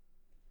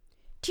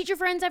Teacher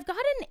friends, I've got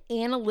an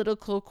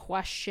analytical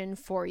question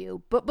for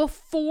you, but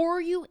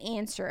before you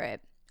answer it,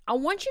 I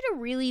want you to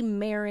really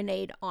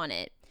marinate on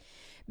it,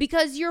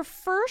 because your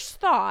first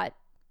thought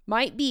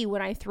might be,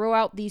 when I throw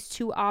out these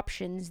two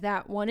options,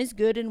 that one is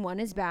good and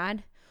one is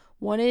bad,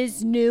 one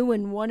is new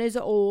and one is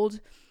old,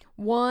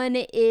 one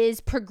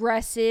is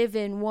progressive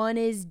and one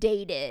is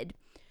dated.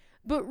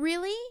 But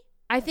really,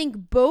 I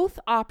think both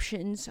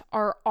options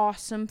are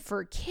awesome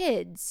for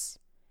kids.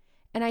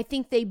 And I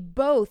think they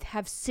both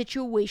have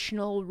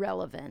situational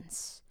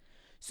relevance.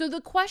 So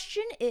the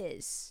question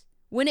is,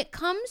 when it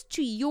comes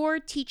to your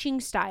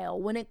teaching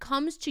style, when it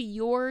comes to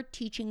your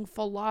teaching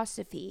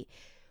philosophy,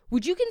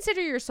 would you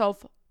consider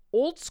yourself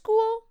old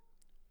school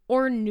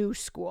or new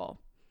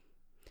school?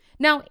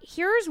 Now,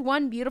 here's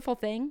one beautiful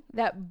thing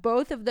that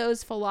both of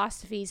those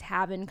philosophies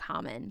have in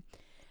common.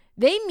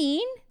 They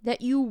mean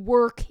that you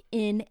work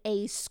in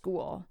a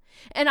school.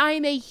 And I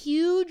am a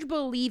huge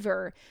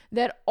believer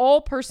that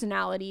all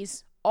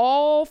personalities,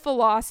 all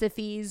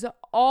philosophies,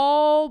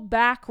 all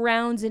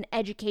backgrounds in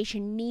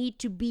education need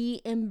to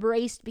be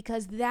embraced,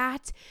 because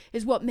that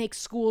is what makes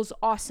schools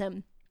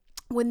awesome.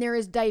 When there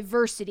is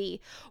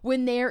diversity,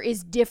 when there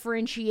is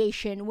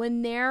differentiation,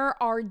 when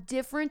there are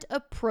different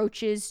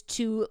approaches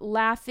to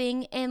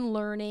laughing and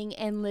learning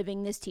and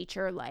living this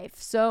teacher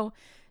life. So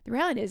the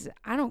reality is,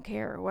 I don't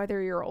care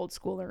whether you're old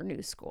school or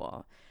new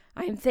school.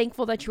 I am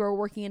thankful that you are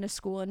working in a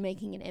school and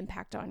making an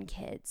impact on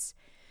kids.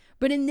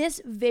 But in this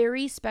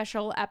very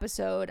special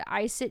episode,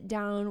 I sit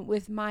down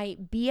with my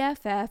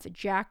BFF,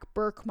 Jack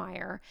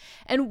Berckemeyer,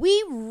 and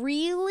we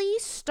really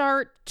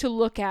start to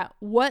look at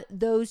what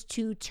those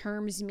two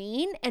terms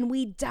mean, and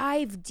we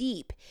dive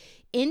deep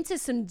into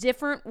some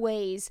different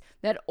ways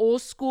that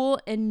old school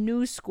and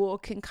new school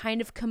can kind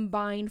of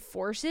combine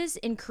forces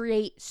and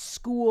create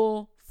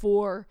school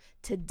for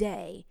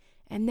today.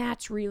 And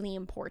that's really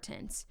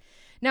important.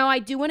 Now, I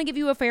do want to give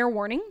you a fair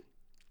warning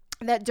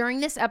that during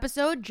this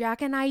episode,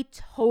 Jack and I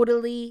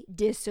totally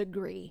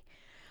disagree.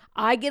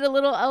 I get a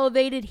little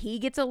elevated, he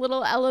gets a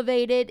little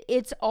elevated.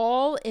 It's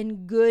all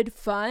in good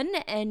fun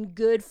and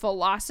good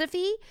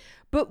philosophy,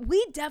 but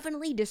we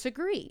definitely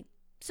disagree.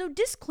 So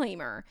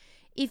disclaimer,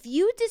 if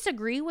you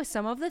disagree with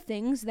some of the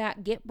things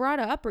that get brought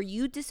up, or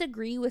you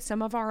disagree with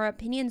some of our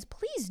opinions,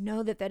 please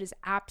know that that is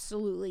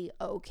absolutely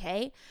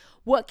okay.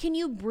 What can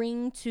you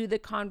bring to the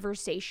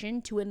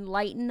conversation to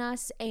enlighten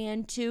us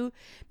and to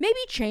maybe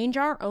change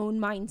our own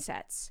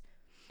mindsets?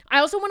 I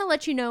also want to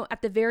let you know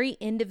at the very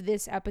end of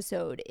this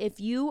episode,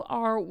 if you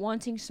are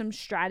wanting some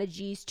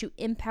strategies to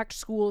impact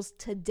schools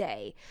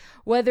today,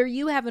 whether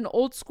you have an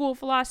old school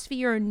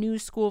philosophy or a new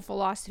school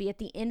philosophy, at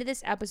the end of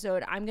this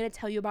episode, I'm going to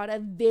tell you about a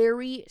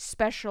very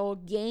special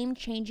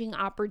game-changing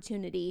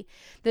opportunity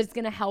that's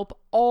going to help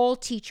all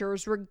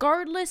teachers,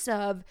 regardless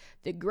of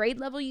the grade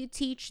level you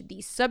teach,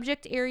 the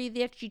subject area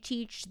that you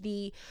teach,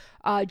 the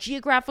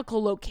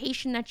geographical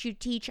location that you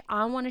teach.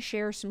 I want to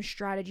share some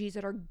strategies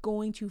that are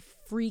going to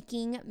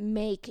freaking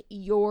make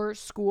your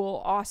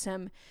school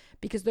awesome,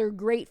 because they're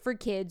great for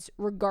kids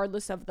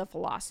regardless of the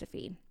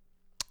philosophy.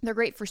 They're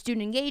great for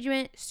student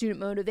engagement, student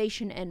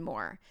motivation, and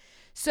more.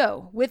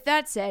 So with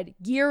that said,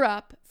 gear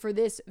up for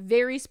this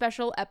very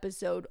special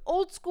episode.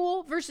 Old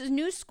school versus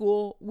new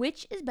school,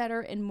 which is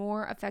better and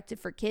more effective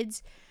for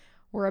kids?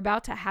 We're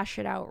about to hash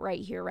it out right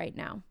here, right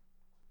now.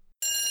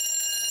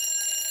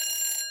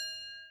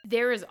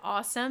 There is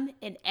awesome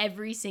in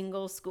every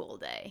single school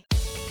day.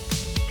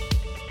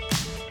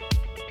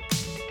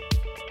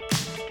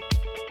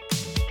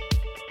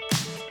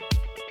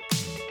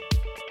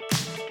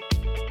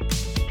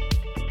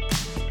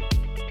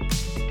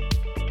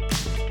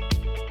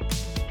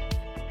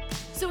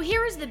 So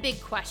here is the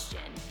big question.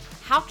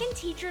 How can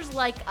teachers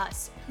like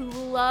us, who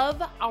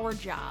love our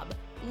job,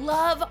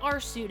 love our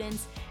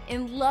students,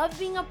 and love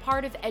being a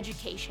part of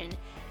education,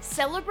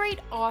 celebrate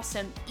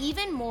awesome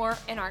even more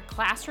in our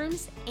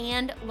classrooms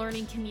and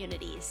learning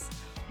communities?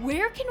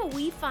 Where can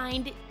we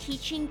find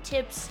teaching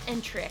tips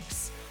and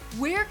tricks?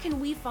 Where can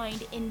we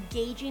find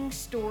engaging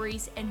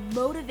stories and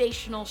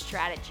motivational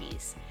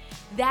strategies?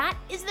 That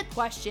is the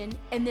question,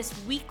 and this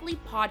weekly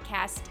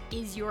podcast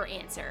is your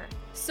answer.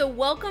 So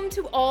welcome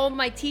to all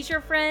my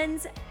teacher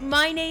friends.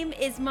 My name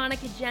is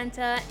Monica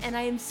Genta, and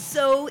I am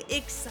so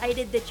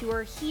excited that you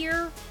are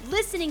here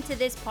listening to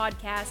this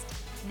podcast,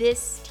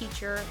 This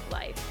Teacher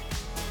Life.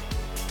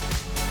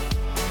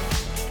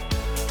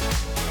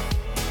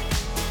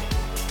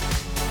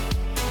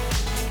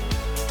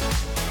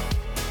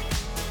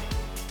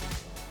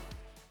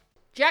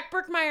 Jack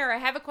Berckemeyer, I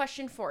have a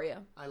question for you.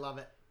 I love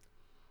it.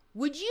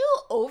 Would you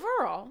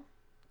overall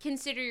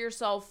consider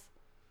yourself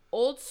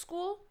old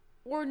school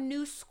or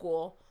new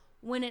school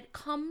when it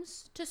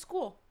comes to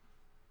school?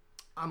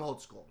 I'm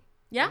old school.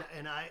 Yeah?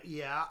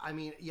 I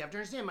mean, you have to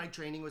understand my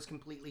training was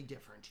completely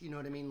different. You know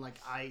what I mean? Like,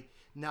 I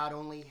not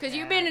only Because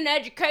you've been in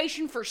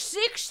education for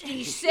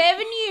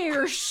 67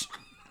 years.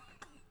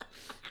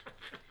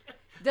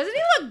 Doesn't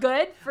he look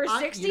good for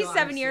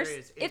 67 years?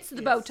 Serious. It's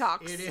the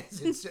Botox. It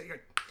is.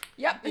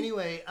 Yep.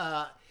 Anyway,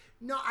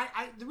 no,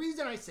 the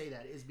reason I say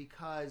that is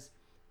because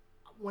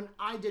when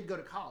I did go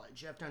to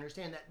college, you have to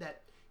understand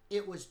that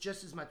it was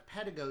just as much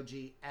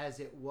pedagogy as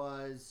it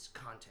was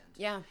content.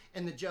 Yeah.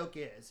 And the joke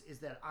is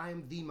that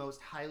I'm the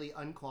most highly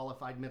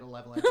unqualified middle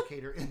level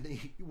educator in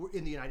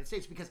the United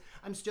States, because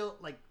I'm still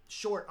like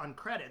short on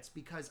credits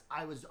because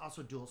I was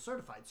also dual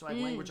certified. So I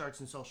have language arts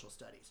and social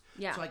studies.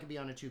 Yeah. So I could be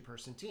on a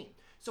 2-person team.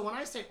 So when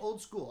I say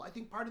old school, I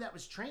think part of that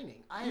was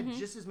training. I had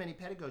just as many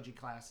pedagogy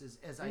classes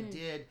as I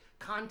did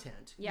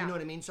content. Yeah. You know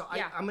what I mean? So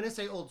I'm going to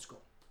say old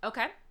school.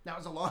 Okay. That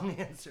was a long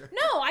answer.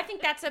 No, I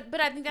think that's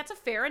a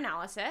fair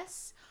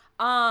analysis.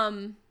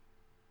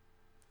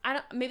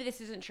 Maybe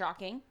this isn't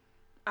shocking.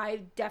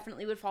 I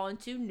definitely would fall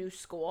into new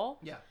school.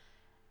 Yeah.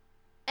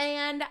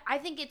 And I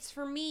think it's,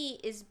 for me,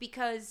 is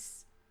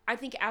because I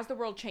think as the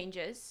world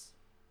changes,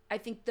 I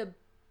think the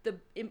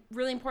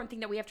really important thing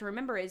that we have to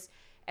remember is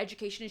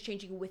education is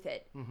changing with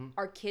it. Mm-hmm.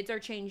 Our kids are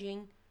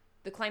changing.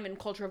 The climate and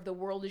culture of the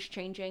world is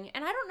changing.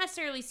 And I don't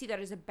necessarily see that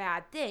as a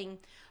bad thing.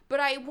 But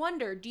I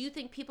wonder, do you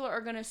think people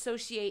are going to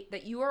associate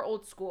that you are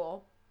old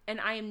school and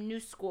I am new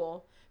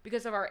school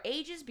because of our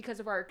ages, because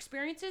of our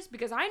experiences?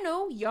 Because I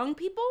know young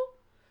people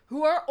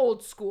who are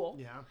old school.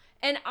 Yeah.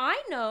 And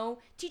I know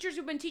teachers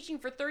who've been teaching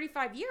for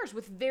 35 years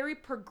with very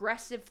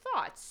progressive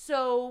thoughts.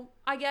 So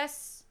I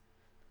guess,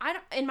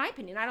 in my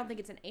opinion, I don't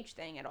think it's an age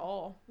thing at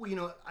all.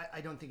 Well,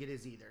 I don't think it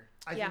is either.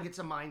 I think it's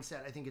a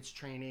mindset. I think it's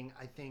training.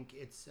 I think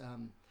it's...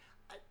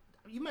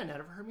 you might not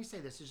have heard me say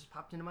this. It just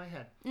popped into my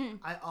head.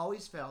 I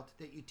always felt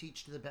that you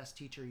teach to the best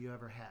teacher you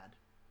ever had.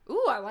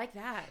 Ooh, I like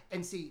that.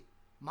 And see,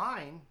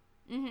 mine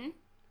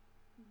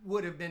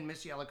would have been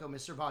Miss Jellicoe,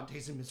 Miss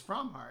Cervantes, and Miss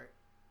Fromhart.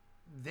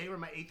 They were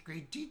my 8th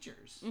grade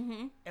teachers.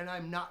 Mm-hmm. And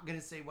I'm not going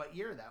to say what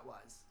year that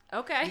was.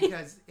 Okay.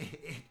 Because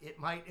it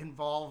might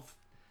involve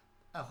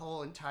a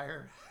whole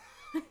entire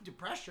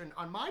depression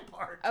on my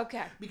part.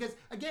 Okay. Because,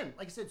 again,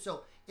 like I said,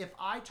 so if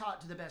I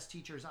taught to the best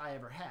teachers I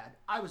ever had,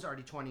 I was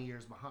already 20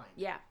 years behind.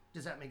 Yeah.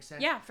 Does that make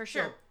sense? Yeah, for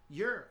sure. So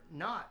you're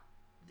not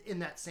in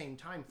that same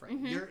time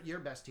frame. Mm-hmm. Your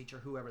best teacher,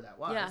 whoever that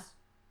was.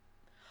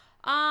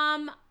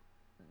 Yeah.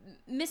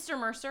 Mr.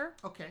 Mercer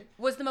okay.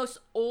 was the most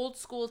old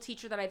school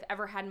teacher that I've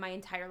ever had in my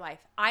entire life.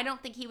 I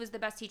don't think he was the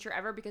best teacher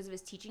ever because of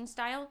his teaching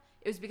style.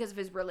 It was because of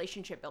his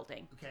relationship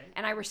building. Okay.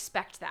 And I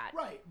respect that.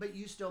 Right, but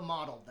you still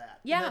modeled that.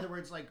 Yeah. In other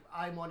words, like,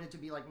 I wanted to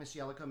be like Miss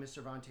Jellicoe, Miss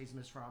Cervantes,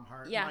 Miss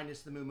Fromhart,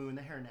 minus the moo-moo and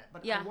the hairnet.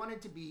 But I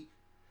wanted to be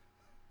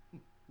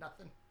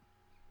nothing.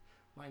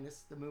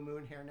 Minus the moo-moo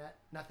and hairnet,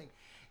 nothing.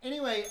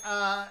 Anyway,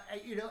 I'm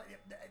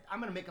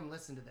going to make them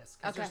listen to this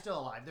because they're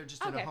still alive. They're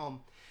just in a home.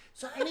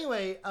 So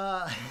anyway,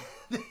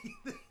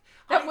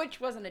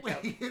 which wasn't a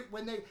joke.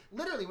 When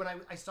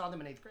I saw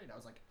them in 8th grade, I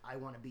was like, I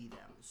want to be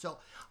them. So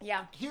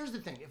here's the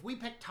thing. If we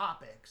pick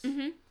topics,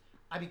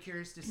 I'd be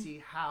curious to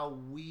see how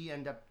we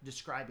end up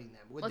describing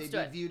them. Would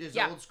they be viewed as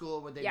old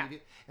school? Would they be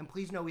viewed? And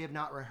please know we have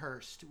not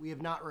rehearsed. We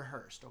have not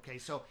rehearsed. Okay,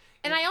 so.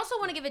 And I also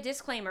want to give a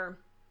disclaimer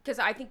because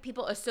I think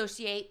people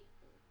associate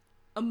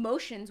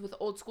emotions with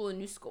old school and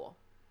new school.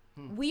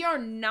 We are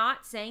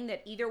not saying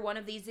that either one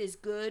of these is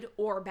good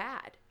or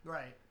bad.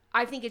 Right.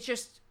 I think it's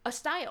just a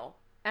style.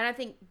 And I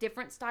think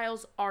different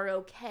styles are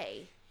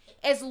okay.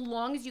 As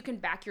long as you can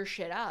back your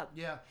shit up.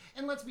 Yeah.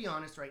 And let's be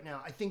honest right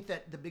now. I think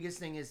that the biggest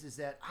thing is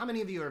that how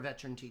many of you are a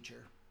veteran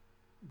teacher?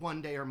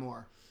 1 day or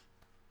more?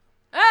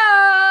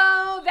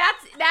 Oh,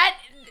 that's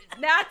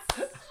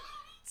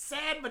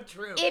sad but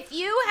true. If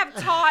you have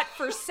taught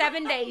for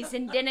 7 days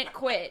and didn't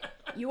quit,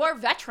 you are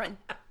veteran.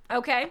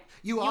 Okay?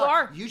 You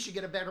are. You should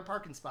get a better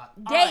parking spot.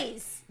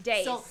 Days.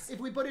 So if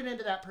we put it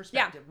into that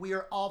perspective, we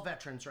are all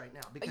veterans right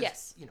now.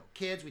 Because,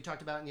 kids, we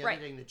talked about in the other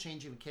day, the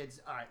changing of kids.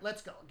 All right,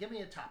 let's go. Give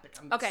me a topic.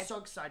 I'm so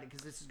excited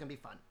because this is going to be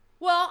fun.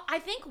 Well, I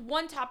think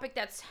one topic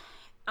that's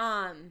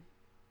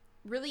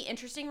really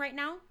interesting right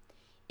now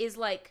is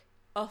like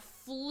a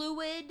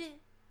fluid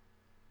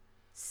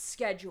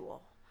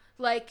schedule.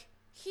 Like,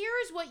 here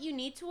is what you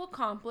need to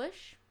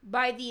accomplish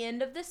by the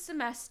end of the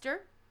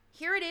semester.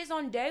 Here it is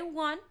on day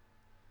 1.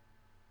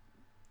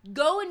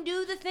 Go and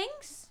do the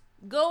things.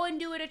 Go and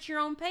do it at your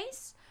own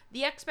pace.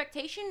 The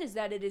expectation is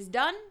that it is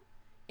done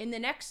in the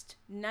next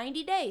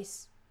 90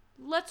 days.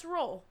 Let's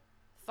roll.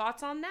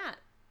 Thoughts on that?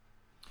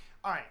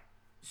 All right.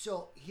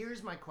 So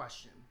here's my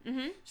question.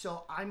 Mm-hmm.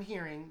 So I'm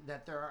hearing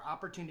that there are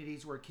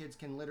opportunities where kids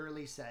can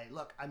literally say,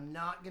 look, I'm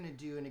not going to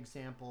do an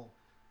example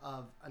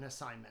of an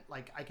assignment.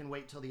 Like, I can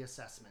wait till the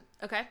assessment.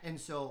 Okay.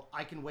 And so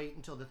I can wait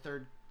until the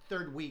third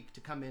week to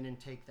come in and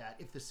take that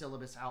if the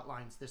syllabus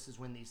outlines this is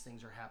when these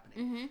things are happening.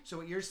 Mm-hmm. So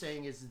what you're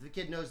saying is if the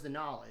kid knows the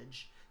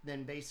knowledge,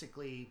 then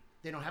basically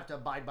they don't have to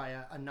abide by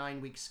a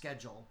 9-week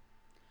schedule.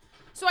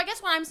 So I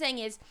guess what I'm saying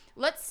is,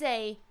 let's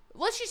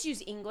just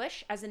use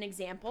English as an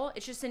example.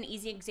 It's just an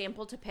easy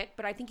example to pick,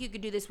 but I think you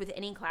could do this with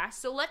any class.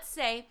 So let's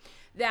say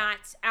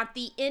that at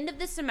the end of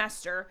the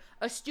semester,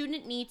 a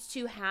student needs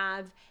to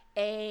have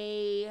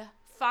a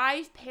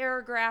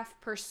 5-paragraph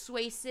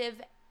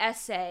persuasive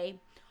essay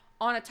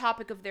on a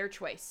topic of their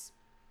choice.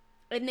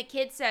 And the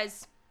kid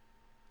says,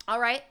 all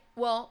right,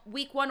 well,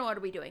 week 1, what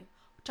are we doing?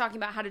 We're talking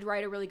about how to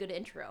write a really good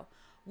intro.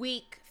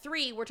 Week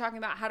 3, we're talking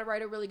about how to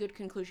write a really good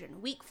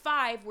conclusion. Week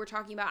 5, we're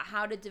talking about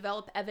how to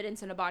develop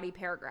evidence in a body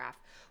paragraph.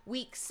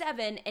 Week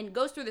 7, and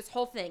goes through this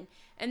whole thing.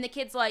 And the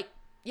kid's like,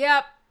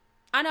 yep,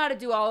 I know how to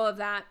do all of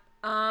that.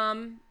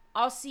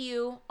 I'll see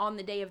you on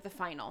the day of the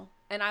final.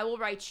 And I will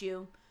write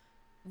you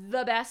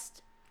the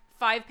best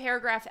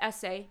 5-paragraph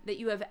essay that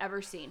you have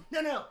ever seen.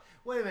 No.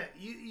 Wait a minute.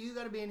 You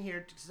got to be in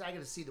here because I got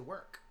to see the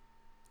work.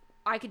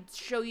 I could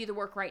show you the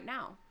work right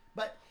now.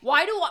 But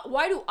why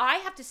do I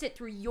have to sit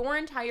through your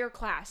entire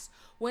class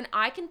when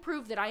I can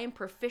prove that I am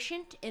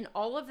proficient in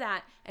all of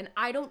that and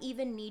I don't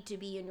even need to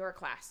be in your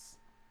class?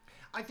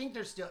 I think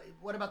there's still,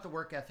 what about the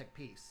work ethic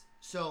piece?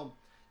 So,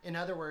 in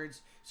other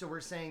words, so we're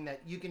saying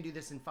that you can do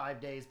this in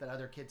 5 days, but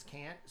other kids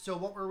can't. So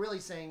what we're really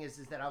saying is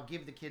that I'll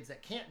give the kids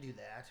that can't do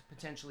that,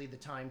 potentially the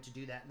time to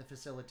do that in the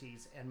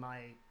facilities and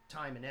my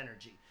time and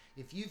energy.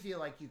 If you feel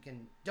like you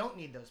don't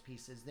need those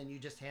pieces, then you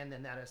just hand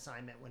them that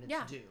assignment when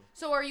it's due.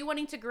 So are you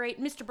wanting to grade,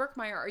 Mr.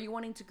 Berckemeyer, are you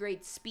wanting to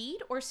grade speed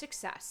or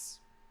success?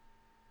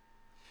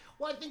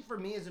 Well, I think for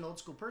me as an old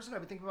school person, I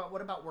would think about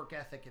what about work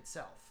ethic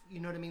itself? You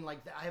know what I mean? Like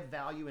I have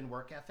value in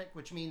work ethic,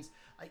 which means,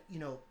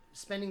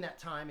 spending that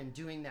time and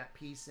doing that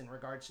piece in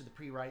regards to the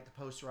pre-write, the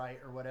post-write,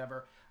 or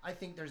whatever. I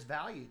think there's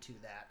value to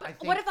that. But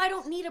what if I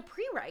don't need a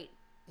pre-write?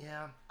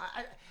 Yeah,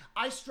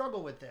 I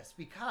struggle with this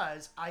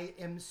because I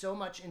am so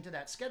much into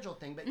that schedule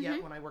thing, but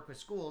yet when I work with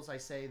schools, I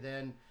say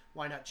then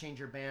why not change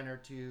your banner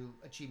to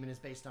achievement is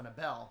based on a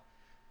bell?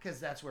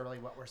 Because that's really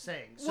what we're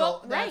saying.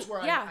 So that's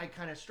where I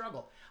kind of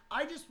struggle.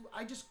 I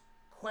just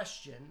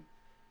question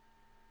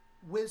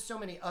with so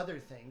many other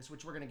things,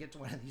 which we're going to get to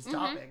one of these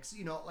topics,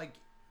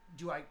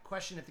 do I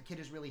question if the kid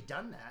has really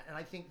done that? And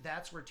I think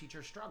that's where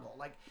teachers struggle.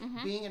 Like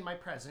being in my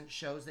presence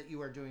shows that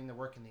you are doing the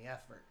work and the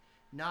effort.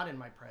 Not in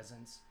my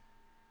presence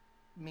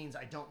means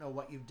I don't know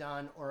what you've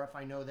done or if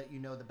I know that you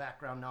know the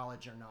background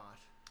knowledge or not.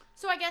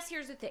 So I guess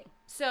here's the thing.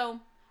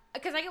 So,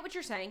 because I get what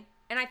you're saying,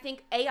 and I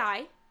think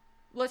AI,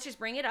 let's just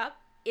bring it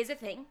up, is a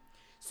thing.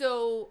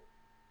 So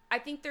I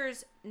think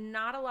there's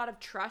not a lot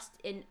of trust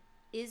in,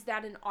 is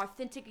that an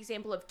authentic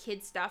example of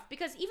kid stuff?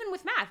 Because even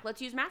with math,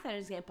 let's use math as an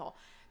example.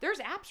 There's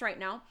apps right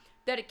now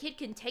that a kid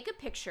can take a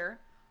picture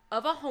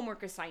of a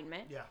homework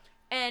assignment. Yeah.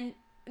 And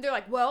they're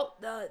like, well,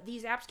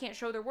 these apps can't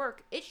show their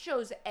work. It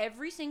shows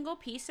every single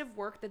piece of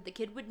work that the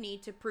kid would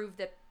need to prove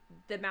that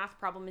the math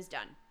problem is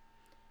done.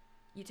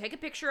 You take a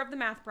picture of the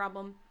math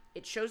problem.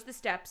 It shows the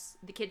steps.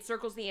 The kid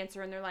circles the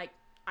answer, and they're like,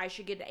 I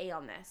should get an A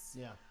on this.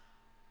 Yeah.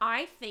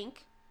 I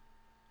think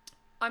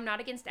I'm not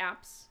against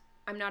apps.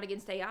 I'm not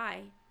against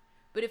AI.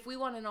 But if we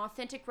want an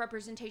authentic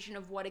representation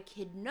of what a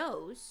kid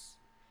knows,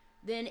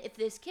 then if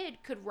this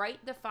kid could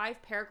write the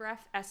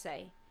 5-paragraph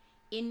essay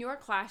in your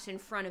class in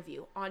front of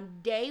you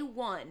on day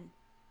 1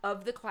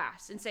 of the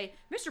class and say,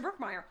 Mr.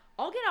 Berckemeyer,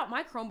 I'll get out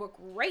my Chromebook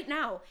right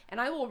now and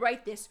I will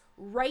write this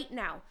right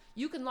now.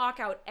 You can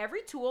lock out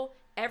every tool,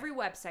 every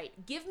website.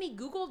 Give me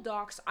Google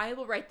Docs. I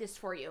will write this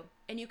for you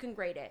and you can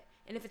grade it.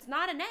 And if it's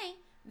not an A,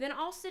 then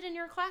I'll sit in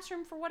your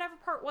classroom for whatever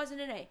part wasn't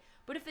an A.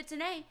 But if it's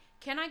an A,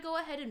 can I go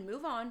ahead and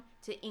move on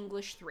to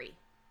English 3?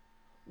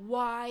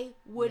 Why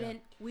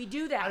wouldn't we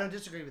do that? I don't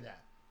disagree with that.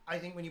 I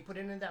think when you put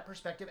it in that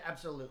perspective,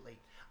 absolutely.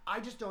 I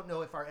just don't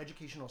know if our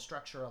educational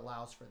structure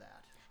allows for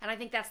that. And I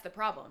think that's the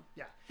problem.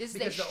 Yeah. This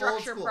is a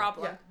structure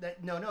problem. Yeah,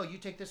 no, you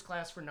take this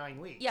class for 9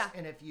 weeks. Yeah.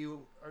 And if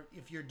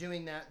you're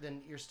doing that,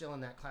 then you're still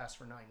in that class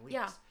for 9 weeks.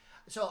 Yeah.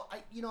 So,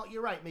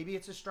 you're right. Maybe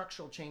it's a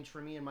structural change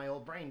for me in my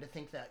old brain to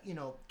think that,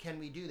 can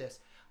we do this?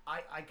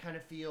 I kind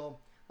of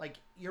feel like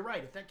you're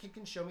right. If that kid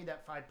can show me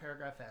that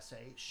 5-paragraph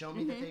essay, show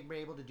me that they were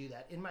able to do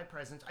that in my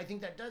presence, I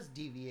think that does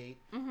deviate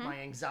my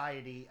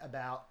anxiety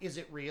about, is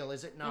it real?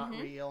 Is it not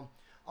real?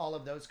 All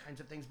of those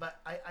kinds of things. But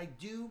I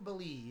do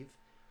believe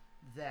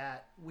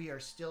that we are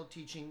still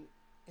teaching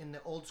in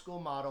the old school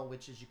model,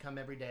 which is you come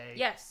every day.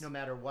 Yes. No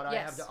matter what I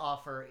have to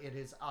offer, it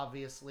is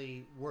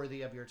obviously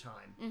worthy of your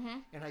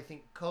time. And I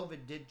think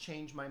COVID did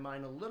change my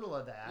mind a little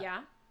of that.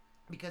 Yeah.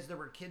 Because there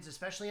were kids,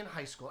 especially in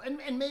high school, and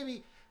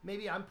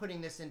maybe I'm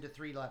putting this into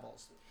 3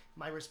 levels.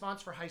 My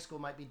response for high school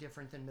might be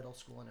different than middle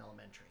school and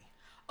elementary.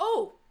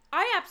 Oh,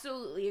 I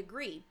absolutely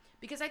agree.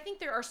 Because I think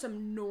there are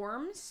some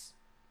norms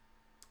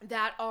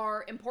that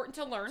are important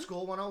to learn.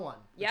 School 101.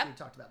 Yep. We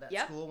talked about that.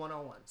 Yep. School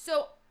 101.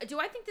 So, do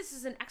I think this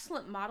is an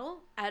excellent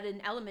model at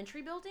an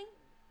elementary building?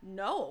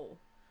 No.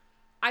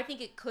 I think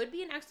it could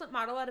be an excellent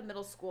model at a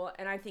middle school,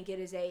 and I think it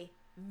is a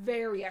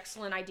very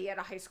excellent idea at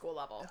a high school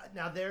level.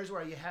 Now, there's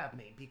where you have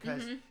me,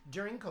 because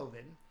during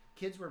COVID,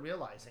 kids were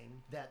realizing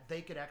that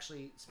they could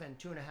actually spend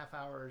 2.5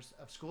 hours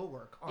of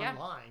schoolwork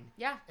online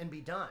and be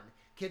done.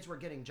 Kids were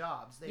getting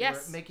jobs. They were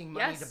making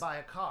money to buy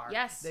a car.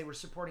 Yes. They were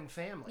supporting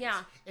families.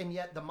 Yeah. And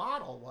yet the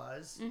model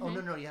was, oh,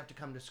 no, you have to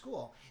come to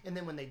school. And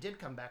then when they did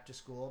come back to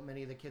school,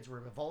 many of the kids were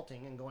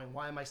revolting and going,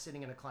 why am I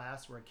sitting in a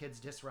class where a kid's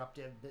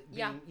disruptive,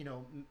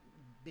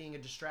 being a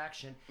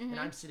distraction, and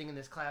I'm sitting in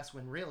this class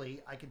when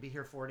really I could be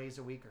here 4 days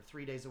a week or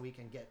 3 days a week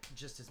and get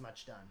just as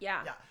much done.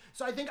 Yeah.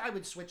 So I think I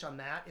would switch on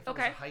that if it was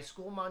a high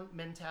school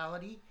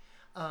mentality.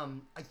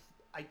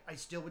 I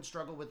still would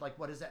struggle with, like,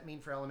 what does that mean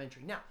for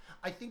elementary? Now,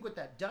 I think what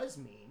that does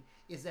mean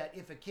is that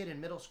if a kid in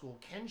middle school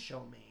can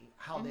show me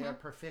how they are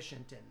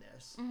proficient in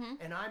this,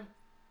 and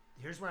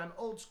here's where I'm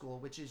old school,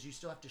 which is you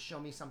still have to show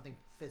me something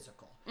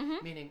physical,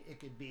 meaning it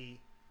could be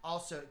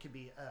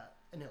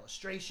an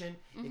illustration,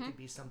 it could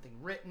be something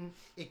written,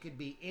 it could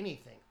be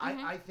anything.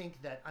 I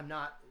think that I'm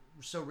not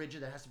so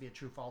rigid that it has to be a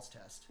true false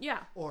test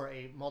or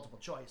a multiple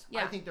choice.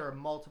 I think there are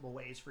multiple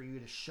ways for you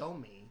to show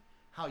me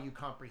how you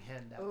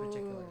comprehend that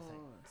particular thing.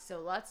 So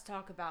let's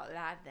talk about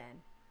that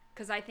then,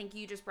 because I think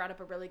you just brought up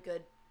a really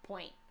good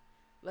point.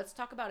 Let's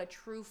talk about a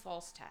true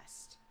false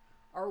test.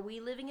 Are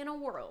we living in a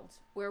world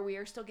where we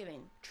are still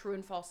giving true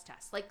and false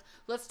tests? Like,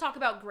 let's talk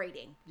about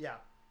grading. Yeah.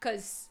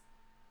 Because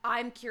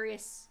I'm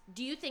curious,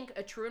 do you think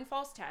a true and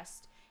false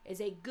test is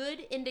a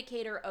good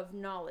indicator of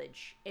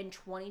knowledge in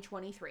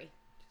 2023?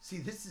 See,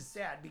 this is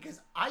sad because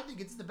I think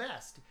it's the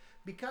best.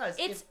 Because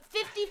it's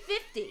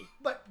 50-50.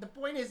 But the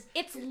point is,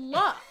 it's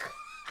luck.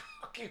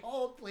 Okay,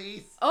 hold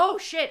please. Oh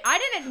shit, I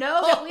didn't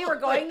know that we were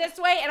going this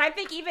way, and I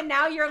think even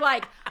now you're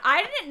like,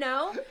 I didn't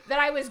know that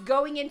I was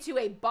going into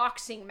a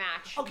boxing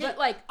match. Okay, but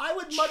like, I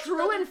would much true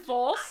rather, and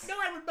false. No,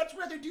 I would much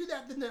rather do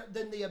that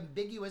than the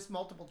ambiguous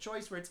multiple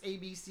choice where it's A,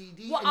 B, C,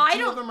 D, well, and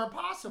two of them are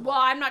possible. Well,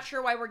 I'm not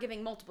sure why we're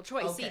giving multiple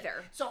choice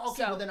either. So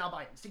well then I'll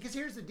buy it. Because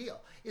here's the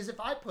deal: is if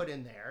I put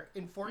in there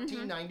in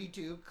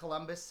 1492,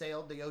 Columbus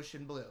sailed the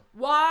ocean blue.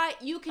 Why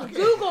you can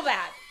Google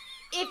that.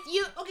 If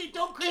you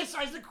don't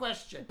criticize the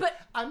question. But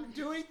I'm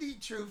doing the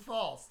true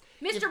false.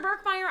 Mr.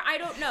 Berckemeyer, I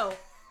don't know,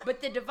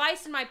 but the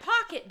device in my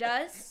pocket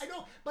does. I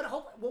know, but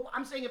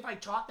I'm saying if I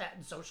taught that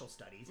in social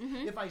studies,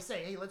 if I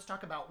say, hey, let's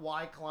talk about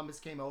why Columbus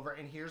came over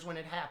and here's when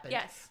it happened.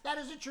 Yes. That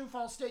is a true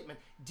false statement.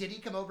 Did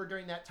he come over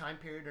during that time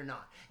period or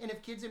not? And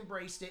if kids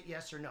embraced it,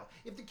 yes or no.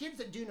 If the kids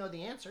that do know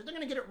the answer, they're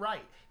going to get it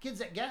right. Kids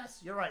that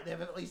guess, you're right, they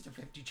have at least a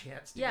 50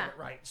 chance to get it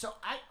right. So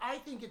I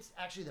think it's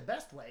actually the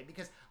best way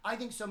because I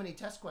think so many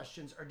test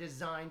questions are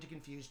designed to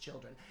confuse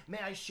children. May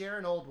I share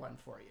an old one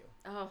for you?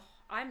 Oh,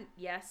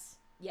 yes.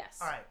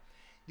 All right.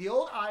 The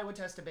old Iowa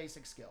test of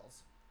basic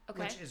skills,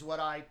 which is what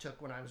I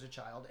took when I was a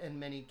child, and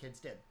many kids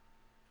did.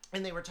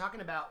 And they were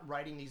talking about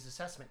writing these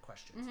assessment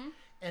questions.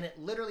 And it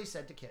literally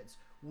said to kids,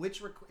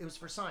 it was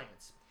for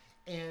science,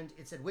 and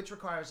it said, which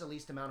requires the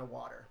least amount of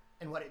water?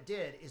 And what it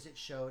did is it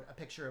showed a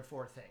picture of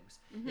four things.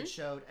 It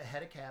showed a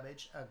head of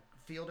cabbage, a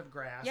field of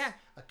grass,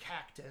 a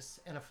cactus,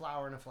 and a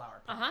flower in a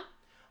flower pot.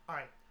 All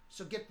right.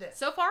 So get this.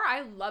 So far,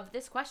 I love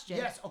this question.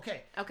 Yes,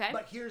 okay. Okay.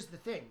 But here's the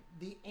thing.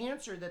 The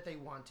answer that they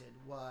wanted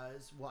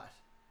was what?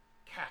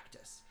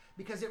 Cactus.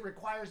 Because it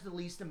requires the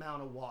least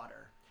amount of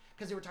water.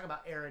 Because they were talking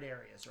about arid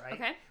areas, right?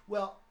 Okay.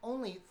 Well,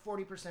 only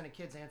 40% of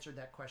kids answered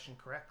that question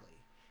correctly.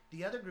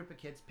 The other group of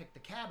kids picked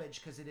the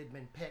cabbage because it had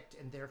been picked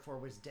and therefore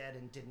was dead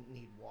and didn't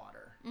need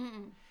water.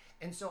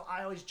 And so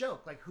I always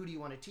joke, like, who do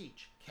you want to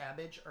teach?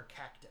 Cabbage or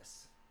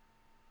cactus?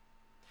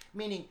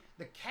 Meaning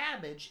the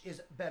cabbage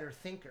is better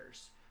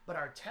thinkers. But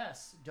our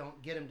tests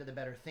don't get them to the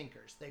better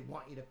thinkers. They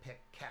want you to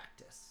pick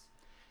cactus.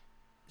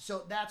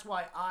 So that's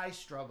why I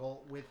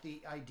struggle with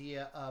the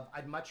idea of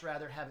I'd much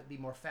rather have it be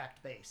more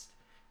fact-based.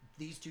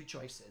 These two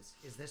choices.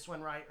 Is this one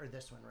right or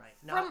this one right?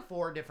 Not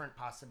four different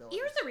possibilities.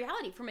 Here's the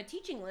reality. From a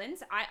teaching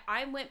lens,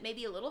 I went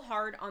maybe a little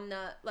hard on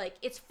the, like,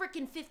 it's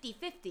freaking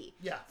 50-50.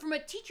 Yeah. From a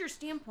teacher's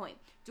standpoint,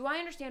 do I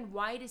understand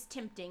why it is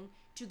tempting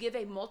to give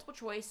a multiple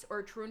choice or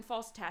a true and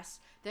false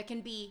test that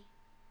can be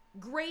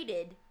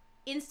graded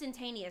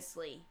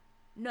instantaneously?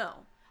 No,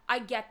 I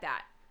get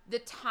that. The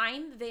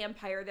time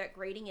vampire that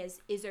grading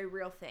is a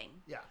real thing.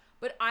 Yeah.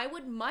 But I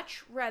would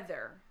much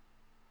rather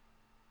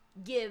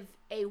give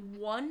a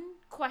one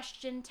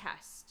question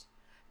test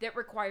that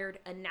required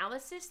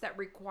analysis, that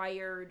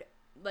required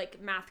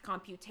like math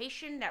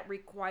computation, that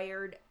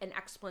required an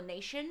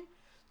explanation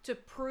to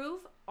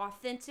prove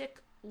authentic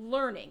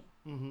learning.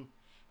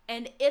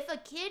 And if a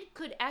kid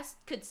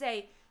could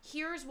say,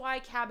 here's why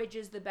cabbage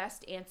is the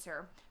best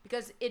answer,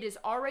 because it has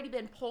already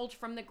been pulled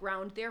from the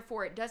ground,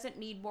 therefore it doesn't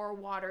need more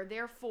water,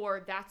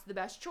 therefore that's the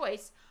best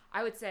choice,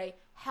 I would say,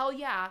 hell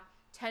yeah,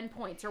 10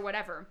 points or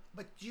whatever.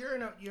 But you're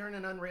in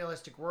an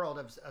unrealistic world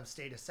of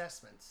state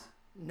assessments.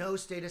 No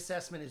state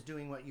assessment is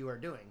doing what you are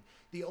doing.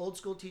 The old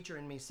school teacher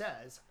in me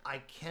says, I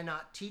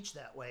cannot teach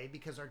that way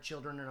because our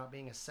children are not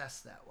being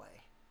assessed that way.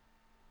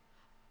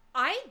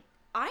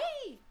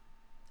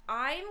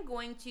 I'm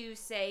going to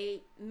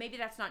say maybe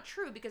that's not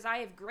true because I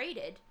have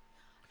graded.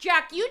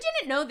 Jack, you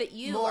didn't know that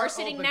you are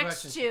sitting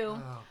next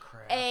to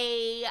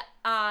a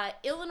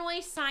Illinois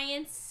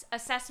Science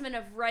Assessment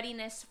of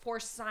Readiness for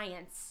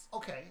Science.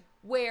 Okay.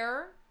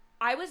 Where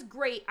I was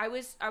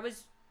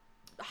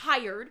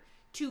hired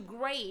to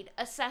grade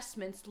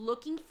assessments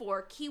looking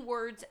for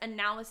keywords,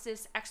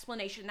 analysis,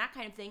 explanation, that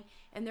kind of thing,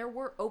 and there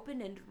were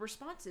open-ended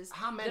responses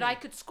that I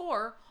could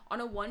score on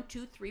a 1,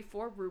 2, 3,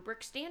 4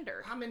 rubric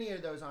standard. How many are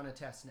those on a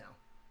test now?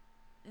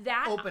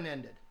 That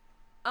open-ended.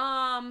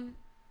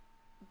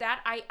 That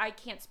I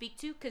can't speak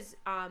to because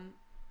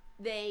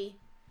they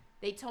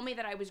told me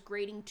that I was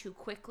grading too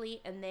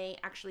quickly and they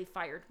actually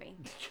fired me.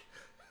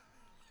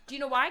 Do you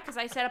know why? Because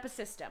I set up a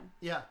system.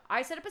 Yeah.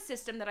 I set up a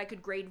system that I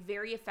could grade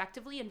very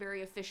effectively and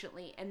very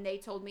efficiently, and they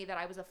told me that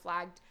I was a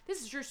flagged...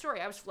 This is a true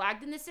story. I was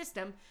flagged in the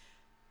system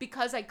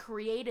because I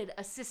created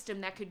a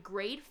system that could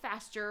grade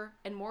faster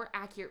and more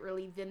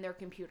accurately than their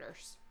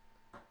computers.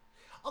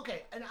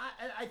 Okay, and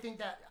I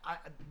think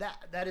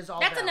that is all.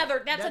 That's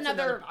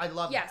another. I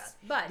love that. Yes,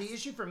 but the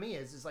issue for me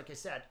is like I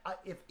said,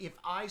 if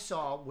I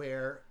saw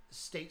where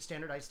state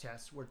standardized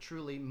tests were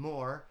truly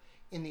more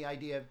in the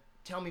idea of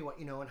tell me what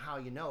you know and how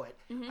you know it,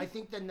 I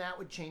think then that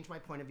would change my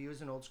point of view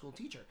as an old school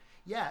teacher.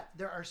 Yet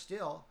there are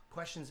still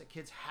questions that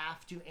kids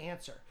have to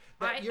answer.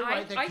 That you're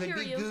right, that could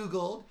be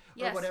Googled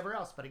or whatever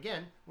else. But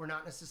again, we're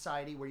not in a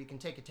society where you can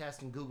take a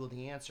test and Google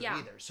the answer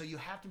either. So you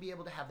have to be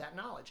able to have that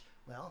knowledge.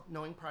 Well,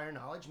 knowing prior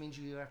knowledge means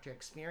you have to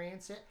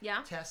experience it,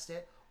 test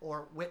it,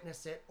 or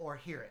witness it, or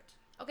hear it.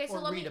 Okay,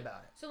 so read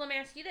about it. So let me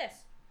ask you this.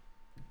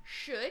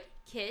 Should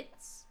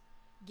kids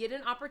get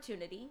an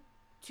opportunity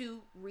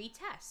to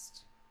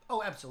retest?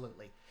 Oh,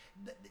 absolutely.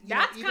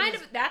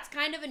 That's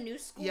kind of a new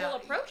school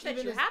approach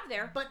that you have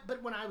there.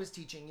 But when I was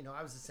teaching,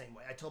 I was the same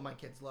way. I told my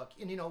kids, look,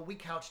 and we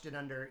couched it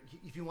under,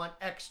 if you want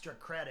extra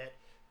credit,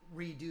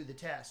 redo the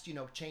test,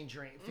 change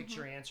fix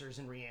your answers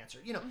and re-answer,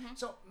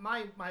 So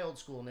my old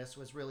schoolness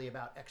was really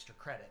about extra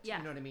credit. You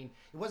know what I mean?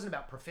 It wasn't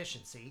about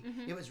proficiency.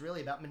 It was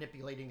really about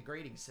manipulating the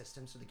grading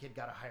system so the kid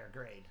got a higher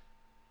grade.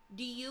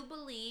 Do you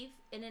believe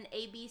in an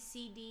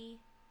ABCD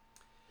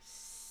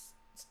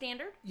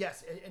standard?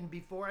 Yes, and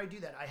before I do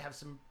that, I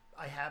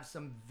have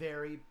some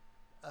very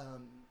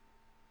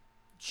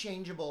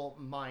changeable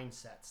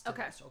mindsets to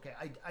this. Okay,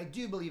 I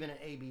do believe in an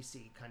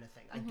ABC kind of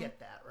thing. I get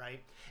that,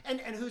 right? And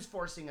who's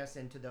forcing us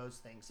into those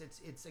things?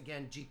 It's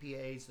again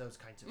GPAs, those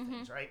kinds of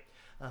things, right?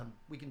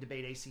 We can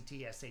debate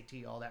ACT,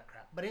 SAT, all that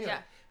crap. But anyway,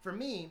 for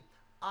me,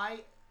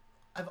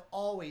 I've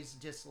always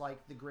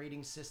disliked the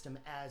grading system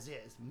as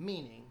is,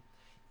 meaning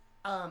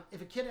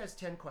if a kid has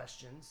 10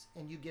 questions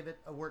and you give it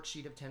a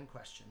worksheet of 10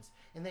 questions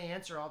and they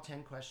answer all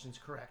 10 questions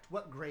correct,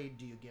 what grade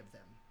do you give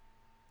them?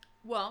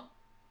 Well,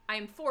 I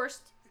am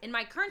forced in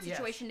my current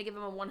situation to give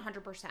them a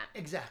 100%.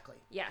 Exactly.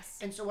 Yes.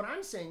 And so what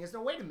I'm saying is,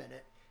 no, wait a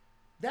minute.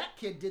 That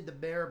kid did the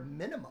bare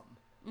minimum.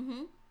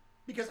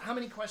 Because how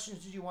many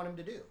questions did you want him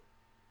to do?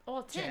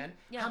 Oh, 10.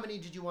 Yeah. How many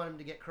did you want him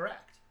to get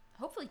correct?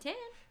 Hopefully 10.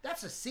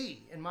 That's a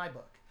C in my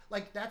book.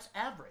 Like, that's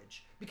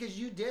average. Because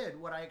you did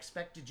what I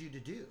expected you to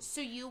do.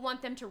 So you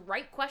want them to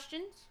write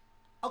questions?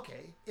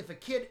 Okay, if a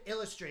kid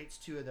illustrates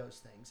 2 of those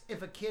things,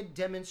 if a kid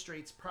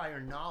demonstrates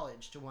prior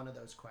knowledge to one of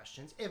those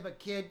questions, if a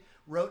kid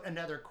wrote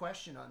another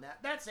question on that,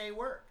 that's A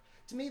work.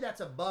 To me, that's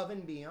above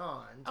and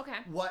beyond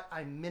what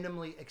I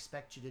minimally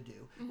expect you to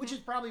do, which is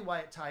probably why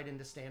it tied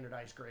into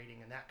standardized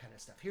grading and that kind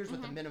of stuff. Here's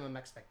what the minimum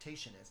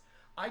expectation is.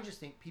 I just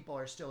think people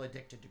are still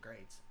addicted to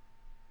grades.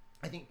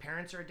 I think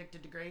parents are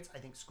addicted to grades. I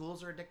think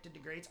schools are addicted to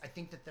grades. I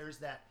think that there's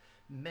that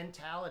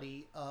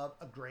mentality of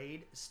a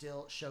grade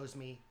still shows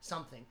me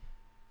something.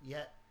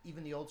 Yet,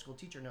 even the old school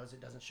teacher knows it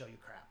doesn't show you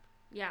crap.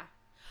 Yeah.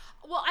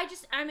 Well,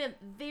 I'm a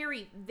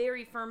very,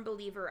 very firm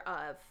believer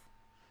of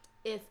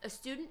if a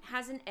student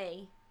has an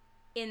A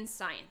in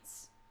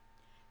science,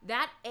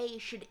 that A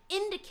should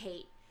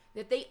indicate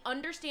that they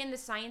understand the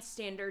science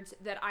standards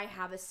that I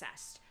have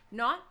assessed.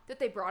 Not that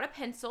they brought a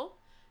pencil,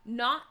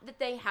 not that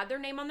they had their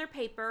name on their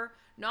paper,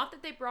 not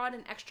that they brought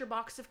an extra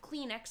box of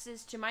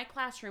Kleenexes to my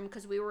classroom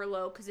because we were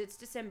low because it's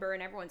December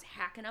and everyone's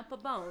hacking up a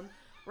bone,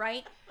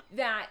 right?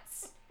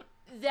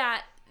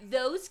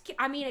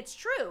 It's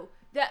true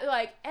that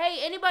like, hey,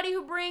 anybody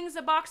who brings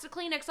a box of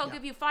Kleenex, I'll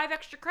give you 5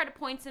 extra credit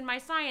points in my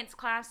science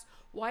class.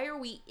 Why are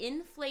we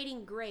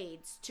inflating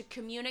grades to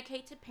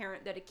communicate to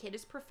parent that a kid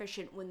is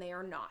proficient when they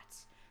are not?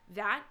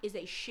 That is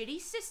a shitty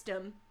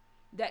system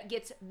that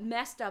gets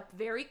messed up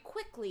very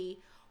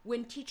quickly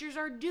when teachers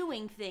are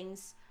doing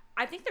things.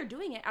 I think they're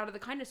doing it out of the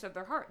kindness of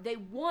their heart. They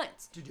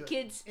want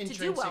kids to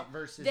do well.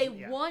 They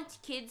want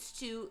kids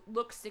to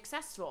look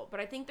successful.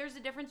 But I think there's a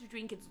difference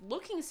between kids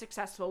looking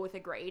successful with a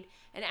grade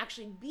and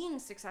actually being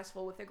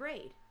successful with a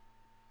grade.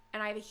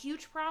 And I have a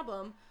huge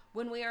problem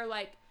when we are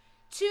like,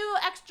 2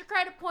 extra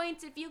credit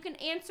points if you can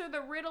answer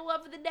the riddle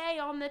of the day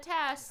on the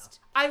test.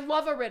 Yeah. I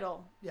love a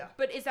riddle. Yeah.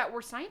 But is that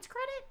worth science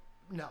credit?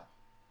 No.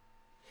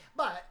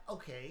 But,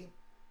 okay,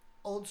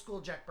 old school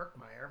Jack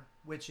Berckemeyer,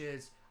 which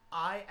is,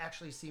 I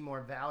actually see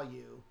more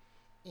value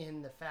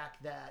in the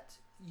fact that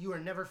you are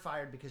never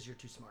fired because you're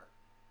too smart.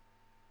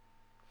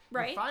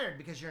 Right. You're fired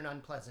because you're an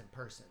unpleasant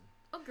person.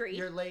 Agreed.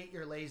 You're late,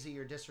 you're lazy,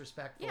 you're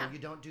disrespectful, you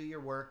don't do your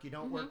work, you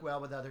don't work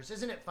well with others.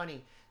 Isn't it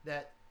funny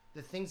that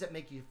the things that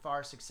make you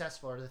far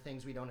successful are the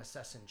things we don't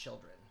assess in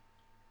children?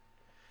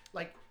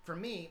 Like, for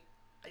me,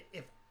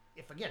 if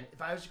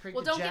I was to create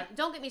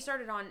don't get me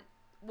started on...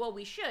 Well,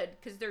 we should,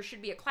 because there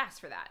should be a class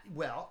for that.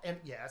 Well, and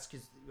yes,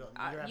 because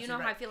you know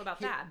how I feel about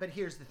that. But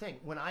here's the thing.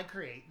 When I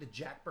create the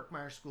Jack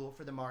Berckemeyer School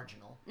for the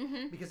Marginal,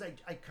 because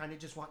I kind of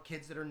just want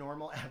kids that are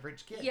normal,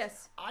 average kids.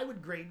 Yes. I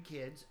would grade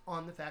kids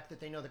on the fact that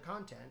they know the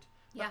content,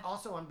 but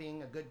also on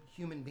being a good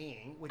human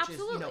being, which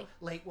Absolutely. is, you know,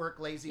 late work,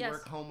 lazy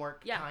work,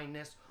 homework,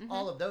 kindness,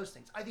 all of those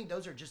things. I think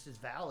those are just as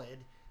valid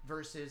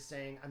versus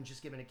saying I'm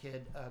just giving a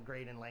kid a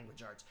grade in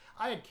language arts.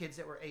 I had kids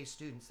that were A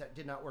students that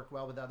did not work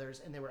well with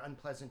others, and they were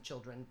unpleasant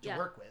children to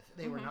work with.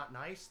 They were not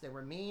nice, they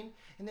were mean.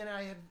 And then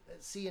I had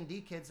C and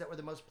D kids that were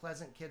the most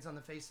pleasant kids on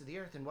the face of the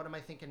earth. And what am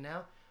I thinking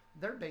now?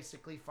 They're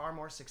basically far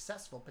more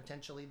successful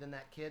potentially than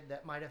that kid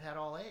that might have had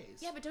all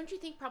A's. Yeah, but don't you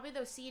think probably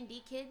those C and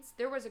D kids,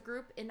 there was a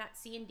group in that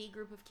C and D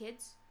group of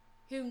kids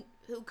who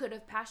could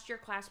have passed your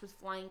class with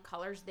flying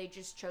colors, they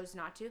just chose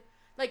not to?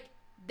 Like,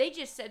 they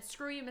just said,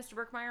 screw you, Mr.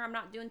 Berckemeyer, I'm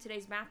not doing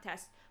today's math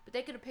test. But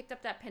they could have picked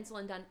up that pencil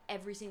and done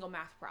every single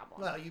math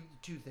problem. Well,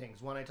 two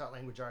things. One, I taught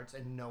language arts,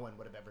 and no one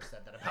would have ever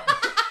said that about me.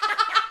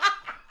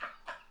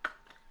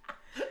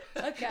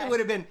 Okay. It would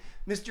have been,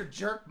 Mr.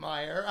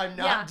 Jerkmeyer, I'm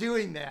not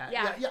doing that.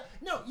 Yeah.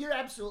 No, you're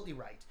absolutely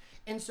right.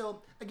 And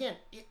so, again,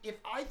 if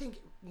I think,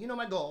 you know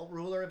my goal,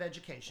 ruler of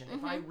education,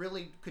 if I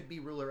really could be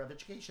ruler of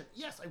education,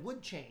 yes, I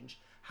would change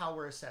how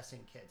we're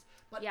assessing kids.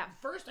 But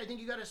first, I think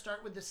you got to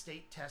start with the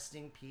state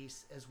testing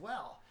piece as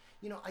well.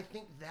 You know, I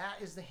think that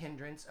is the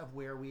hindrance of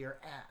where we are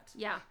at.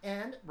 Yeah.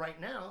 And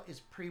right now is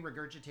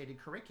pre-regurgitated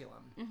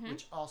curriculum,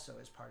 which also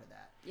is part of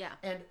that. Yeah.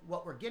 And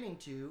what we're getting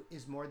to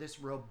is more this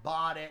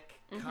robotic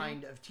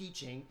kind of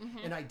teaching.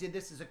 And I did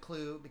this as a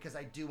clue because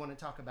I do want to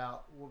talk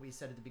about what we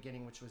said at the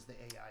beginning, which was the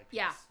AI piece.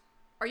 Yeah.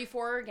 Are you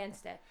for or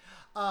against it?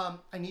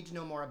 I need to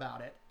know more about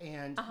it.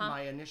 And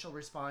my initial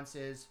response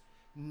is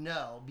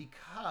no,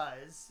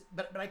 because,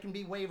 but I can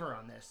be waiver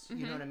on this,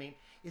 you know what I mean?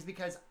 Is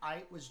because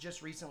I was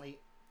just recently,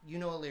 you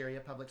know,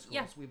 Elyria Public Schools.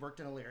 Yeah. We've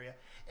worked in Elyria,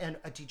 and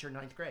a teacher in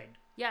 9th grade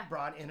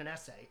brought in an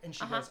essay, and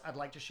she goes, I'd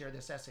like to share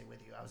this essay with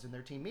you. I was in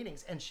their team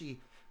meetings, and she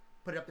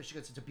put it up there. She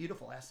goes, it's a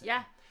beautiful essay.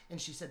 Yeah. And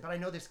she said, but I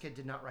know this kid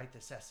did not write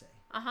this essay.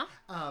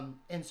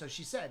 And so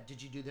she said,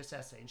 did you do this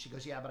essay? And she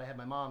goes, yeah, but I had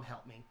my mom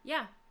help me.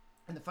 Yeah.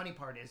 And the funny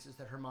part is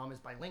that her mom is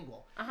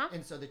bilingual.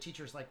 And so the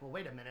teacher's like, well,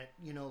 wait a minute,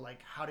 you know,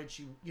 like, how did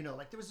she, you know,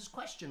 like there was this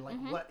question, like,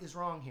 what is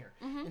wrong here?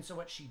 And so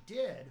what she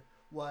did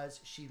was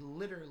she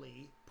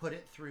literally put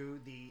it through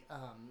the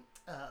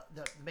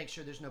make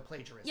sure there's no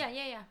plagiarism.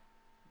 Yeah.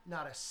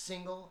 Not a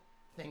single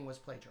thing was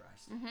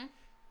plagiarized.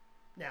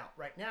 Now,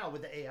 right now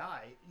with the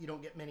AI, you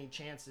don't get many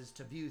chances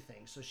to view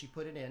things. So she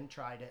put it in,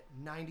 tried it,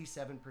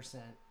 97%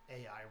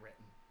 AI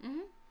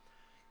written.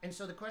 And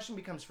so the question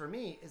becomes for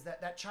me is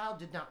that child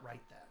did not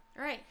write that.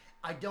 Right.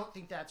 I don't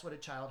think that's what a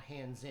child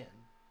hands in.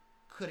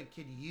 Could a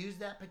kid use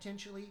that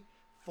potentially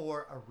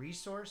for a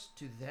resource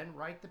to then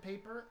write the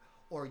paper,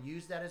 or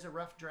use that as a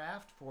rough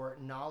draft for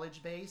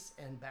knowledge base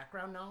and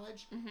background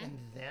knowledge and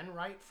then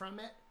write from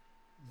it?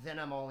 Then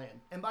I'm all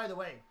in. And by the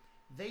way,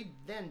 they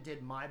then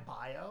did my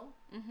bio.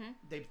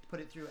 They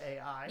put it through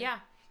AI. Yeah.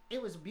 It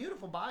was a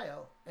beautiful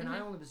bio, and I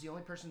only was the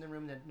only person in the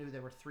room that knew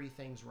there were 3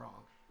 things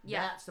wrong.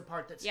 Yeah. That's the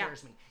part that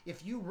scares me.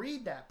 If you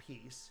read that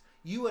piece,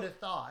 you would have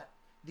thought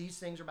these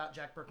things about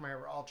Jack Berckemeyer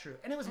were all true.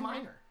 And it was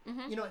minor.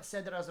 You know, it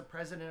said that I was the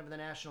president of the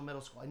National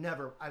Middle School.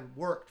 I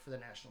worked for the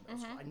National Middle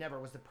School. I never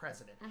was the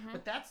president.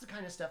 But that's the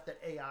kind of stuff that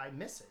AI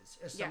misses,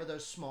 is some of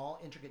those small,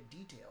 intricate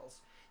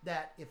details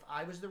that if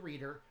I was the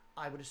reader,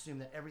 I would assume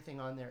that everything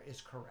on there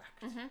is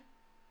correct.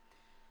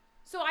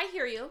 So I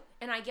hear you,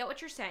 and I get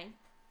what you're saying.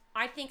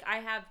 I think I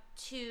have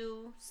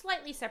 2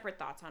 slightly separate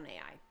thoughts on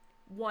AI.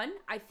 One,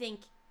 I think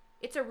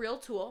it's a real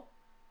tool.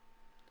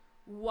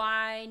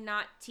 Why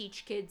not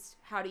teach kids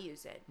how to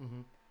use it?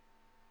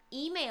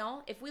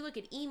 Email, if we look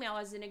at email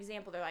as an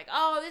example, they're like,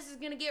 oh, this is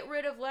going to get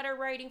rid of letter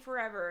writing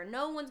forever.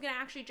 No one's going to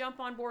actually jump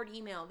on board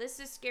email. This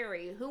is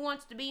scary. Who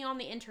wants to be on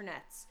the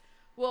internets?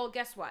 Well,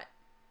 guess what?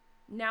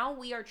 Now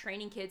we are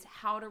training kids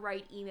how to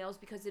write emails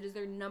because it is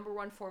their number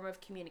 1 form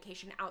of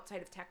communication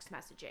outside of text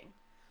messaging.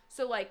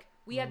 So, like,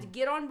 we had to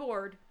get on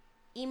board.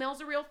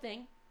 Email's a real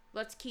thing.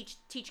 Let's teach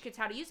kids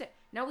how to use it.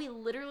 Now we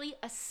literally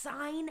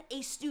assign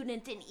a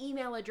student an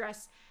email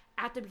address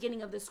at the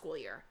beginning of the school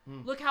year.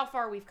 Look how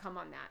far we've come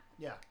on that.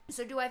 Yeah.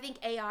 So do I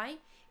think AI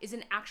is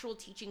an actual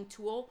teaching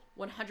tool?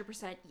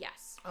 100%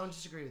 yes. I don't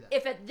disagree with that.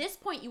 If at this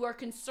point you are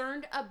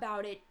concerned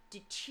about it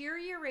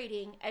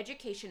deteriorating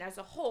education as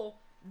a whole,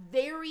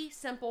 very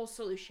simple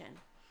solution.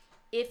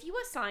 If you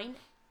assign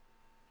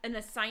an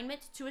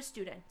assignment to a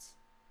student,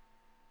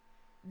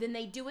 then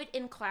they do it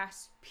in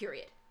class,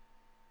 period.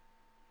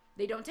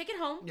 They don't take it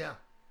home. Yeah.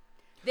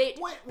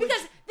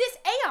 Because this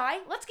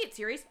AI, let's get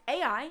serious,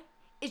 AI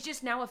is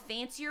just now a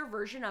fancier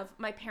version of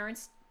my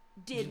parents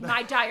did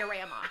my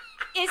diorama.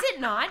 Is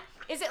it not?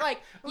 Is it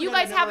like, you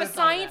guys have a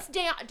science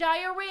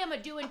diorama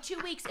due in 2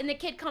 weeks, and the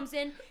kid comes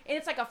in, and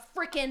it's like a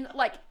freaking,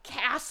 like,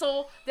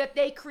 castle that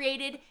they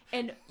created,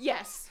 and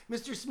yes.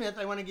 Mr. Smith,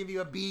 I want to give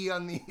you a B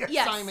on the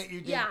assignment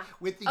you did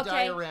with the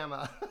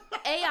diorama.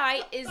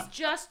 AI is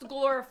just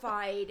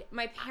glorified,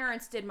 my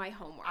parents did my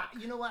homework.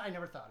 You know what? I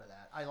never thought of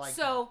that. I like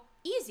that. So,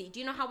 easy. Do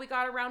you know how we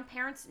got around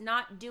parents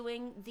not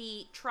doing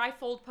the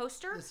trifold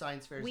poster? The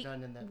science fair is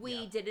done in the...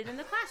 We did it in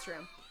the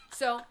classroom.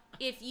 So,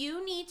 if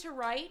you need to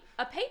write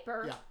a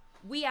paper,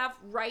 we have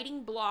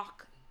writing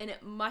block and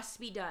it must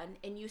be done,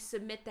 and you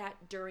submit that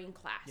during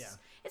class. Yeah.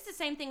 It's the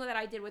same thing that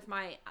I did with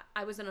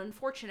I was an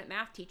unfortunate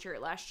math teacher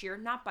last year,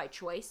 not by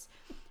choice,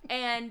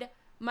 and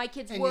my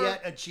kids were... And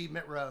yet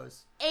achievement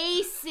rose.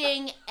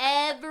 Acing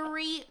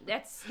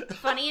that's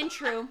funny and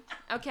true,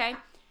 okay?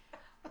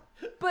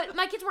 But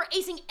my kids were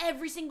acing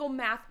every single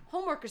math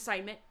homework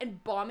assignment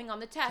and bombing on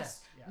the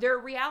test. Yeah. Their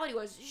reality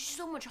was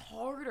so much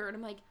harder. And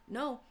I'm like,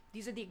 no,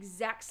 these are the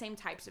exact same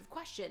types of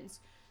questions.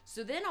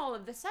 So then all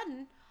of a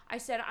sudden, I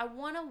said, I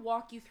want to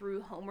walk you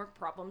through homework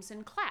problems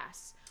in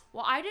class.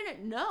 Well, I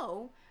didn't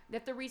know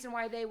that the reason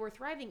why they were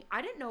thriving,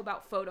 I didn't know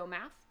about photo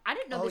math. I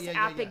didn't know this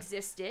app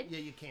existed. Yeah,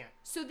 you can't.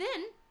 So then,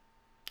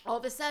 all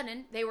of a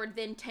sudden, they were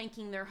then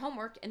tanking their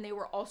homework, and they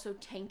were also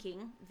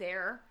tanking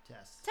their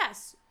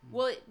tests.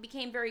 Well, it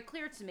became very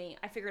clear to me.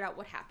 I figured out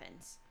what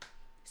happens.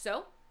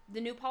 So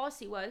the new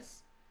policy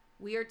was,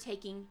 we are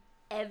taking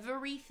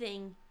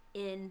everything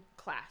in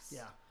class.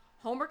 Yeah.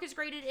 Homework is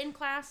graded in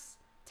class,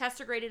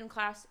 tests are graded in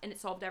class, and it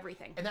solved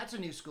everything. And that's a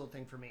new school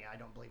thing for me. I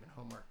don't believe in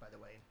homework, by the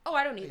way. Oh,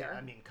 I don't either. Yeah,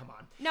 I mean, come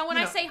on. Now, when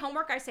I say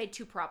homework, I say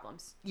 2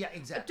 problems. Yeah,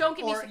 exactly. But don't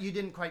give me... Or you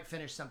didn't quite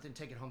finish something,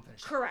 take it home,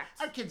 finish it.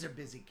 Correct. Our kids are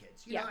busy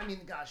kids. You know, I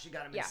mean, gosh, you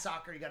got them in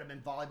soccer, you got them in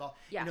volleyball.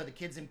 Yeah. You know, the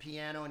kid's in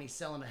piano, and he's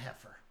selling a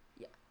heifer.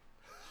 Yeah.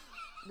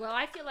 Well,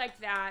 I feel like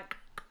that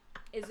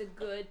is a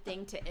good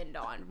thing to end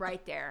on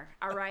right there.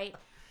 All right?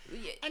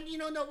 And,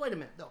 no, wait a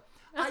minute, though.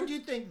 I do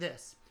think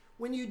this.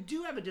 When you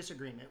do have a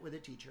disagreement with a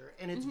teacher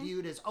and it's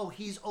viewed as, oh,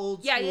 he's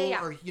old school,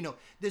 or,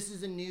 this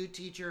is a new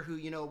teacher who,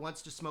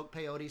 wants to smoke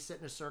peyote, sit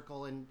in a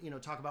circle and,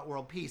 talk about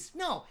world peace.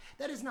 No,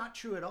 that is not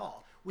true at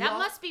all.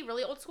 Must be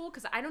really old school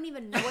because I don't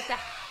even know what the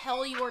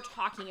hell you are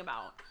talking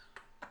about.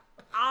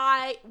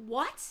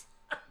 What?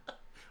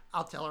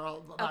 I'll tell her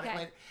all about it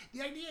later.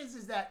 The idea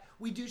is that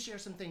we do share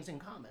some things in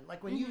common.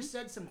 Like when you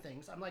said some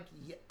things, I'm like,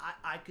 yeah,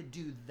 I could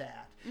do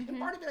that. And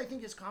part of it, I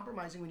think, is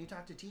compromising when you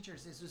talk to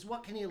teachers is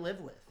what can you live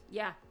with?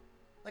 Yeah.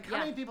 Like, how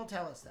many people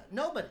tell us that?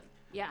 Nobody.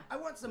 Yeah. I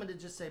want someone to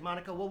just say,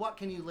 Monica, well, what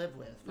can you live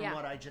with from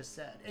what I just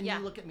said? And you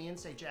look at me and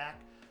say,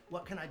 Jack,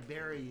 what can I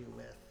bury you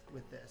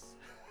with this?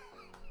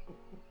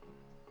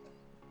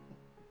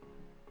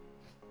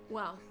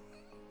 Well,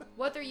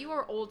 whether you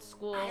are old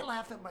school... I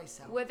laugh at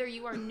myself. Whether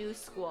you are new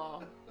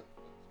school...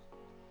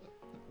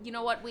 You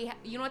know what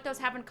those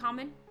have in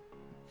common?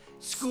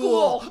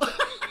 School.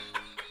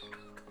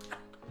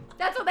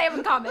 That's what they have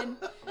in common.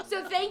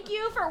 So thank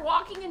you for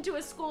walking into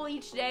a school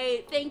each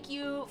day. Thank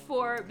you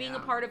for being a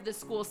part of the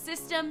school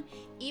system.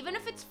 Even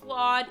if it's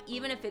flawed,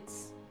 even if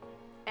it's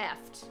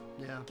effed.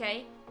 Yeah.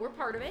 Okay? We're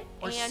part of it.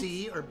 Or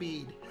C or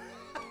bead.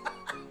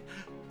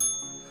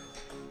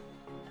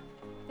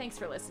 Thanks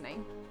for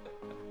listening.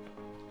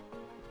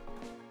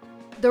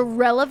 The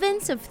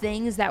relevance of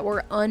things that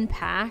were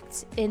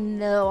unpacked in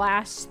the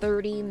last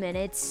 30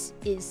 minutes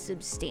is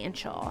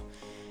substantial.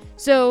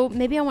 So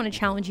maybe I want to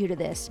challenge you to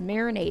this.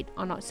 Marinate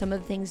on some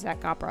of the things that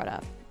got brought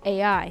up.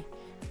 AI,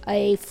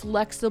 a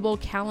flexible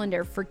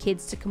calendar for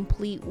kids to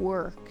complete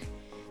work,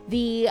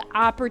 the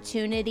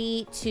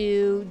opportunity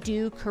to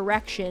do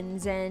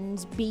corrections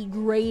and be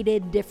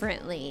graded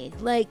differently.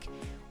 Like,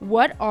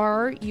 what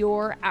are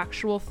your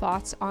actual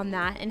thoughts on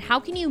that? And how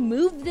can you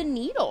move the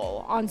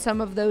needle on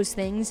some of those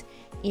things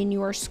in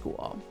your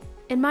school?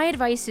 And my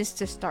advice is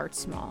to start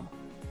small.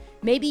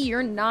 Maybe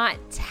you're not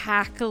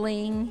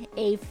tackling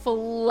a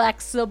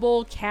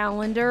flexible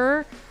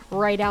calendar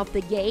right out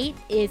the gate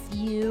if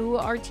you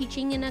are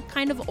teaching in a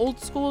kind of old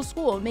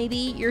school. Maybe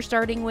you're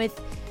starting with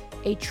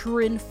a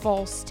true and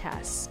false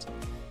test.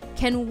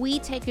 Can we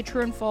take a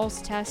true and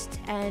false test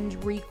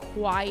and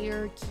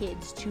require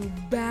kids to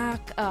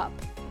back up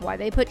why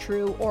they put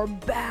true or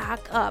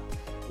back up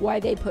why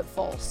they put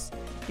false?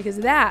 Because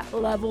that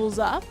levels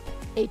up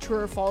a true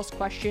or false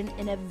question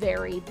in a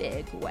very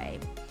big way.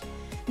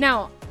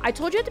 Now, I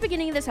told you at the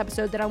beginning of this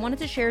episode that I wanted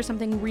to share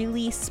something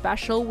really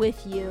special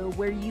with you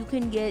where you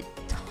can get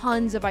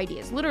tons of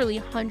ideas, literally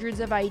hundreds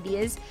of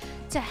ideas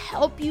to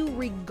help you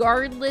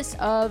regardless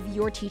of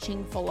your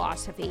teaching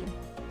philosophy.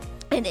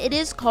 And it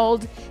is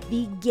called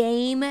the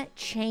Game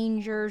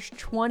Changers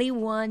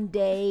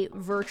 21-Day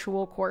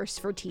Virtual Course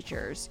for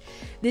Teachers.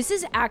 This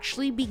is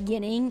actually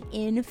beginning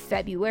in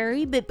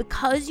February, but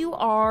because you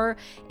are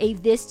a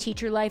This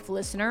Teacher Life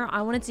listener,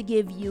 I wanted to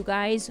give you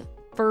guys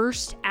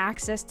first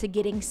access to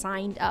getting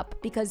signed up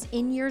because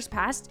in years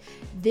past,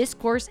 this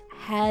course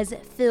has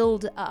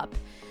filled up.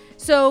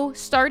 So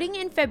starting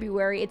in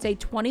February, it's a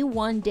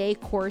 21-day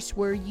course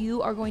where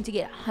you are going to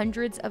get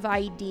hundreds of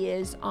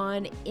ideas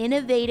on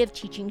innovative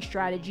teaching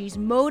strategies,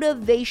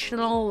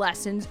 motivational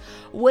lessons,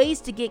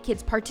 ways to get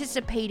kids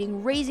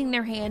participating, raising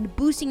their hand,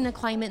 boosting the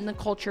climate and the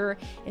culture,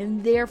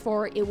 and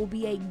therefore it will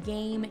be a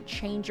game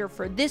changer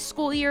for this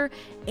school year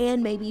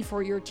and maybe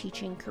for your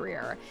teaching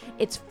career.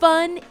 It's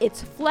fun,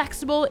 it's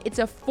flexible, it's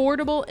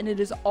affordable, and it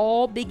is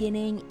all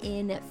beginning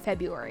in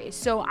February.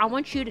 So I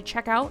want you to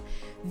check out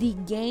the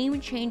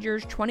Game Changers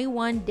Changers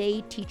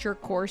 21-day teacher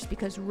course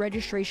because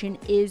registration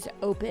is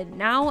open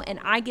now, and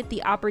I get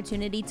the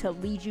opportunity to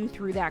lead you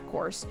through that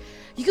course.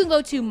 You can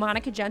go to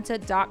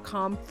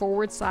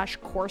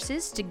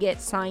monicagenta.com/courses to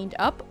get signed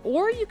up,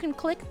 or you can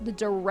click the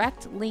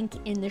direct link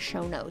in the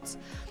show notes.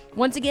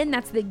 Once again,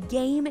 that's the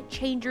Game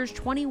Changers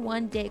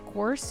 21-day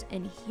course,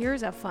 and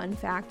here's a fun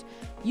fact.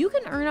 You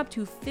can earn up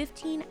to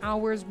 15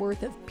 hours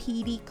worth of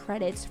PD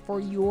credits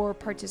for your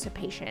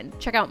participation.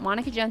 Check out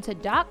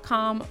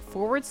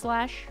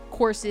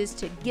monicagenta.com/courses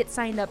to get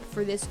signed up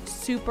for this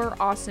super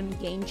awesome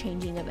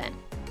game-changing event.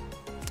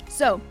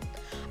 So,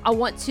 I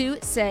want to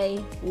say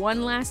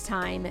one last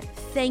time,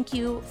 thank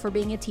you for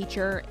being a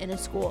teacher in a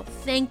school.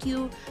 Thank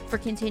you for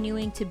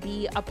continuing to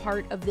be a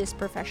part of this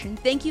profession.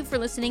 Thank you for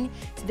listening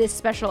to this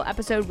special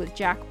episode with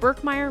Jack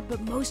Berckemeyer, but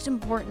most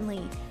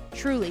importantly,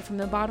 truly from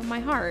the bottom of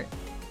my heart,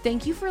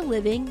 thank you for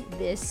living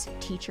this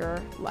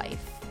teacher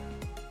life.